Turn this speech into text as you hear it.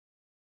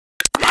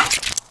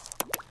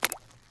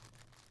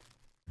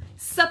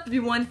Sup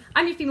everyone,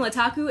 I'm your female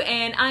otaku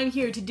and I'm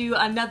here to do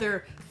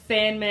another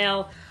fan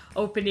mail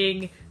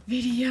opening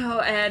video.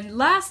 And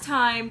last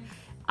time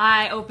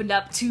I opened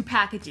up 2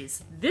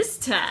 packages. This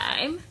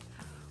time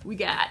we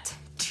got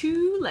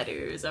 2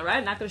 letters,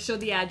 alright? Not gonna show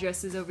the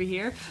addresses over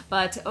here,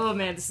 but oh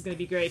man, this is gonna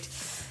be great.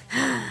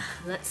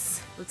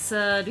 Let's do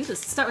this.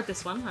 Let's start with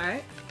this one,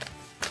 alright?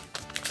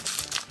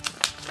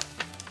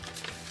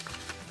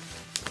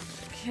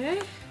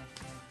 Okay.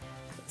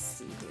 Let's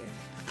see here.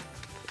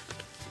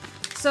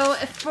 So,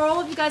 for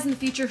all of you guys in the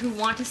future who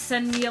want to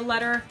send me a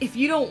letter, if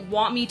you don't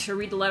want me to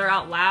read the letter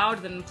out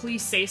loud, then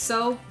please say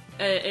so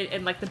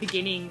in like the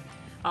beginning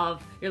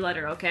of your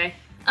letter, okay?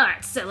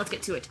 Alright, so let's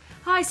get to it.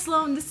 Hi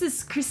Sloan, this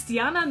is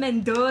Christiana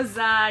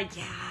Mendoza.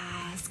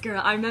 Yes, girl,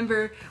 I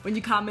remember when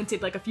you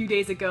commented like a few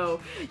days ago.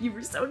 You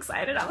were so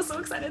excited, I was so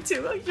excited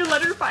too. Your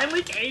letter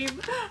finally came.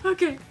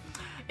 Okay.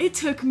 It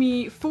took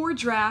me 4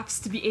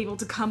 drafts to be able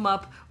to come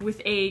up with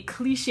a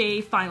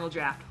cliche final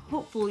draft.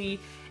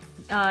 Hopefully,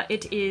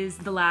 it is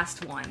the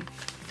last one.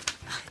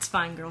 It's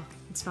fine, girl.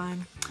 It's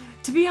fine.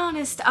 To be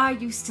honest, I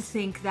used to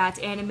think that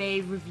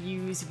anime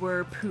reviews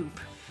were poop.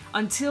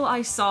 Until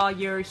I saw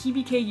your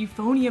Hibike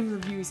Euphonium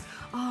reviews.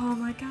 Oh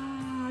my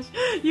gosh,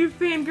 you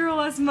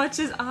fangirl as much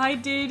as I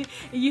did.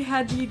 You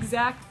had the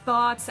exact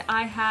thoughts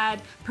I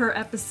had per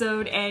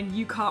episode and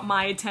you caught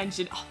my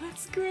attention. Oh,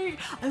 that's great.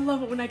 I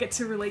love it when I get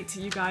to relate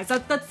to you guys.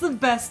 That's the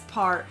best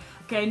part,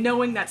 okay?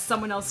 Knowing that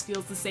someone else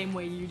feels the same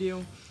way you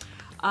do.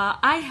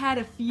 I had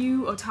a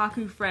few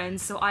otaku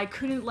friends, so I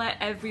couldn't let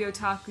every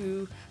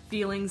otaku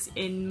feelings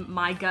in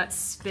my guts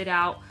spit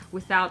out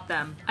without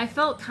them. I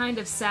felt kind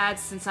of sad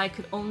since I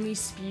could only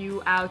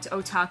spew out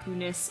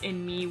otaku-ness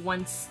in me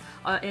once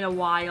in a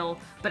while,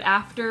 but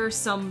after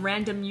some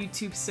random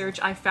YouTube search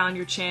I found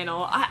your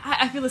channel.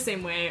 I feel the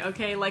same way,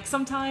 okay? Like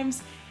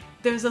sometimes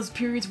there's those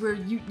periods where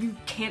you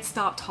can't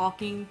stop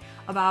talking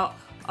about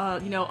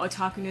you know,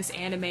 otaku-ness,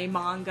 anime,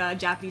 manga,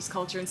 Japanese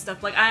culture and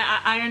stuff. Like,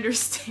 I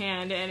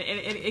understand, and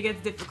it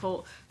gets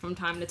difficult from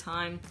time to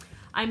time.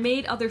 I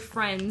made other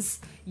friends,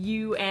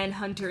 you and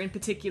Hunter in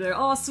particular.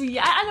 Oh, sweet.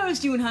 I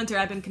noticed you and Hunter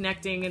have been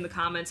connecting in the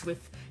comments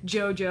with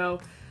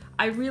JoJo.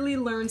 I really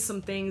learned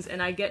some things,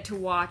 and I get to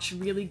watch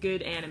really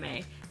good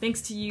anime.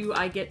 Thanks to you,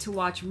 I get to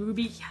watch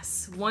Ruby,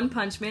 yes, One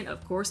Punch Man,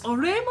 of course, Ore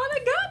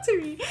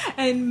Monogatari,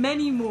 and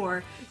many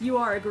more. You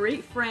are a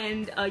great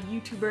friend, a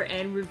YouTuber,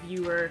 and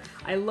reviewer.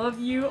 I love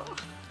you.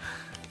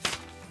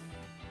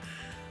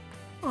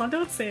 Oh,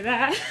 don't say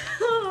that.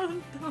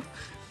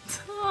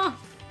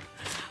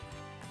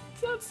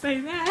 Don't say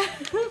that.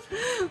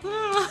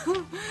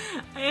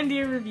 And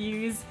your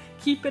reviews.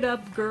 Keep it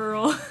up,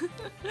 girl.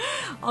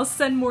 I'll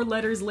send more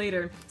letters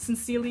later.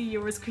 Sincerely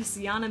yours,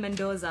 Christiana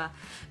Mendoza.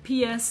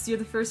 P.S. You're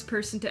the first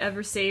person to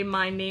ever say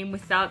my name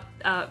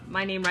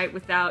right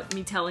without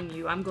me telling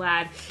you. I'm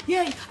glad.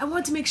 Yeah, I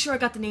wanted to make sure I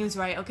got the names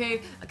right,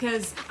 okay?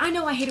 Because I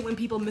know I hate it when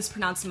people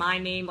mispronounce my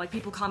name. Like,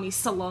 people call me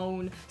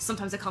Salone.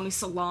 Sometimes they call me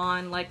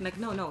Salon. Like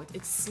no,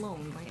 it's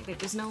Sloan. Like,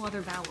 there's no other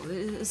vowel.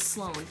 It's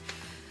Sloan.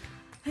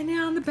 And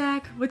now on the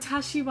back,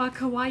 Watashi wa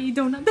kawaii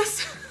donut.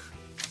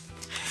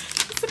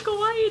 It's a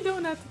kawaii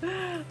donut.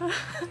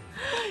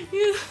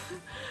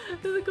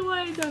 It's a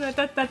kawaii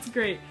donut. That's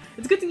great.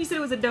 It's a good thing you said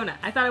it was a donut.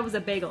 I thought it was a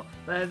bagel,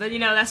 but you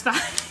know, that's fine.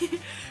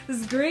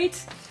 This is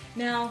great.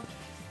 Now,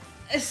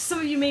 as some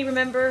of you may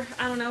remember,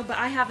 I don't know, but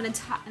I have an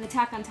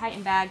Attack on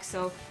Titan bag,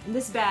 so in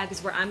this bag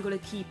is where I'm going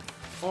to keep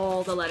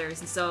all the letters.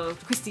 And so,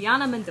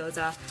 Christiana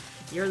Mendoza,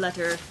 your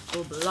letter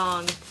will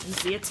belong in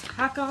the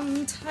Attack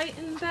on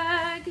Titan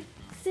bag.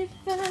 The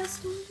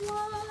first one.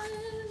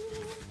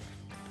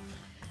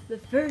 The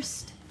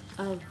first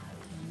of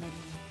many.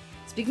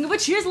 Speaking of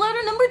which, here's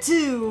letter number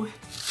 2.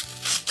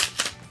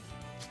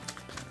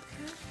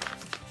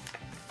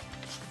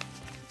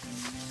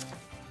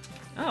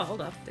 Oh,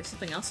 hold up. There's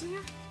something else in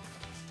here?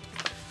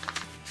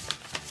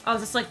 Oh,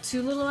 is this like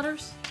 2 little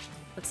letters?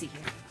 Let's see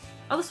here.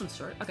 Oh, this one's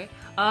short. Okay.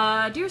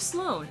 Dear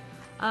Sloan.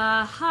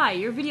 Hi,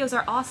 your videos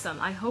are awesome.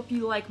 I hope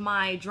you like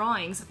my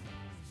drawings.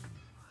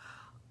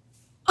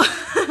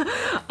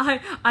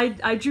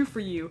 I drew for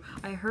you.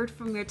 I heard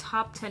from your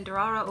top 10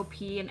 Durara OP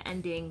and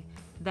ending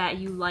that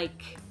you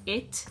like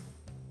it.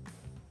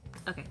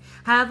 Okay.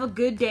 Have a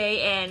good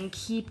day and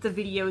keep the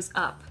videos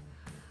up.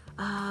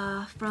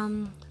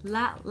 From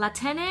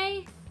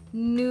Latene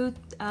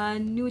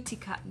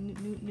Nutica.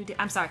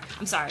 I'm sorry.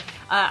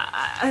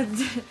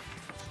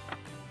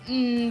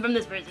 From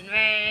this person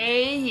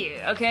right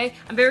here. Okay.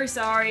 I'm very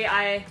sorry.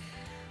 I'm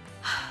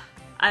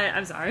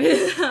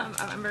sorry.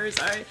 I'm very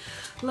sorry.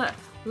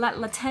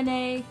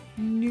 Latene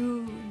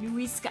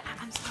Nuiska.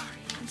 I'm sorry.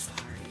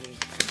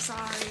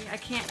 I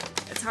can't.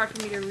 It's hard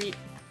for me to read.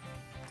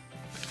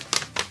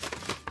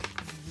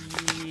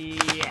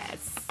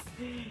 Yes.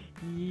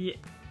 Yes.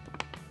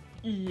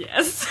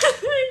 Yes.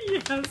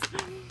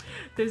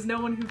 There's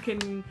no one who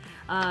can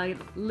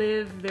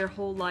live their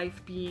whole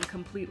life being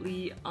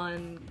completely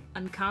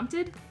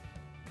uncompted.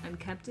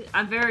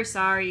 I'm very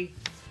sorry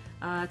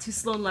to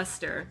Sloan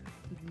Lester.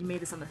 You made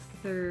this on the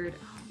 3rd.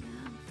 Oh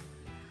man.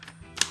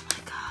 Oh my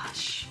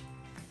gosh.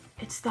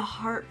 it's the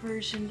heart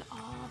version.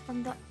 Oh,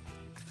 from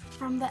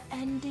the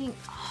ending.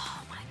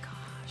 Oh my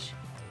gosh.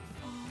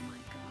 Oh my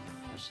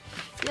gosh.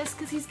 Yes,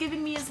 because he's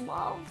giving me his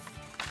love.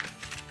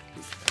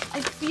 I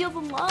feel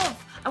the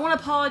love. I want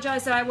to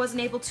apologize that I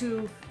wasn't able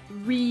to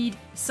read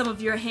some of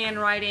your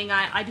handwriting.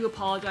 I do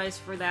apologize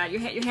for that.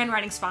 Your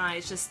handwriting's fine.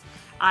 It's just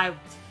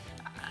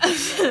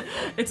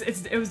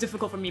it was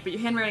difficult for me, but your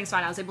handwriting's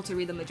fine. I was able to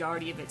read the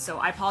majority of it, so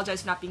I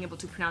apologize for not being able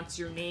to pronounce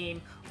your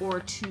name or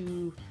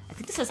to. I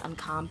think this says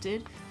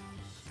uncompted.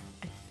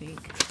 I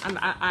think.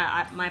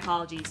 My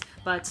apologies,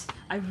 but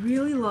I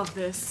really love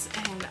this,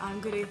 and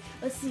I'm gonna.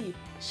 Let's see.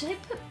 Should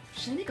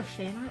I make a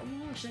fan art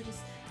wall, or should I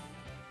just?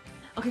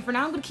 Okay, for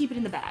now I'm gonna keep it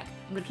in the bag.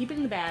 I'm gonna keep it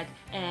in the bag,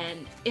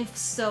 and if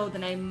so,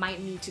 then I might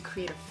need to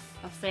create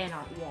a fan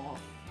art wall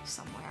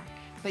somewhere.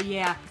 But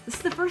yeah, this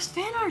is the first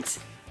fan art.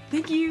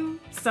 Thank you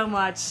so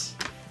much.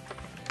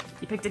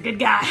 You picked a good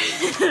guy.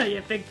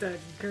 You picked a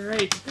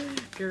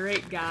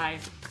great guy.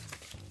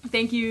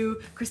 Thank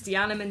you,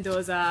 Cristiana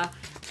Mendoza,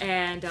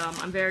 and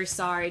I'm very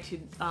sorry to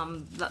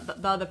the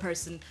other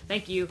person.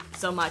 Thank you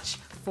so much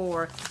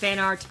for fan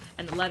art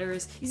and the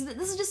letters.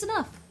 This is just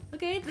enough.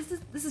 Okay, this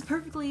is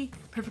perfectly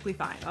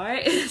fine. All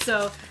right.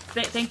 So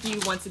thank you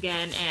once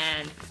again,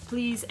 and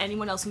please,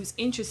 anyone else who's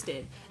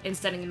interested in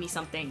sending me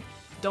something,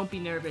 don't be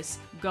nervous.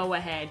 Go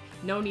ahead.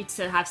 No need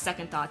to have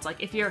second thoughts.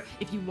 Like if you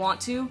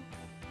want to,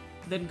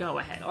 then go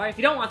ahead. Or if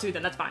you don't want to,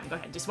 then that's fine. Go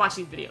ahead. Just watch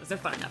these videos. They're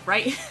fun enough,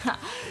 right?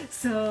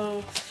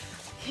 So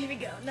here we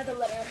go. Another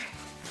letter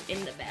in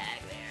the bag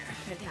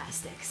there.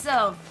 Fantastic.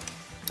 So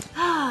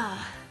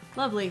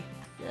lovely.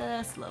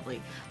 Yes,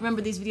 lovely.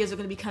 Remember, these videos are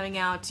going to be coming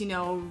out, you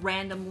know,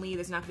 randomly.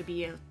 There's not going to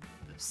be a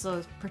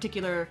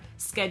particular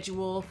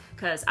schedule,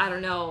 because I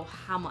don't know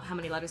how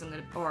many letters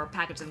or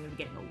packages I'm going to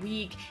be getting a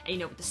week. And you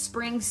know, with the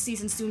spring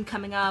season soon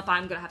coming up,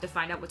 I'm going to have to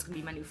find out what's going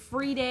to be my new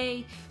free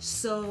day.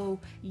 So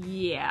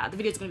yeah, the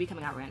video's going to be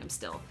coming out random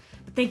still.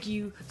 But thank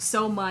you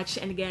so much.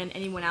 And again,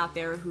 anyone out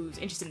there who's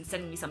interested in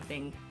sending me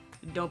something,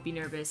 don't be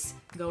nervous.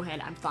 Go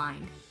ahead. I'm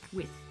fine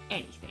with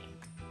anything.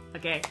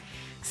 Okay,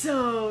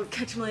 so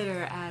catch me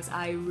later as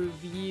I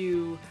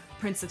review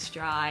Prince of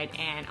Stride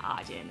and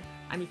Ajin.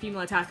 I'm your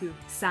female otaku,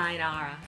 sayonara.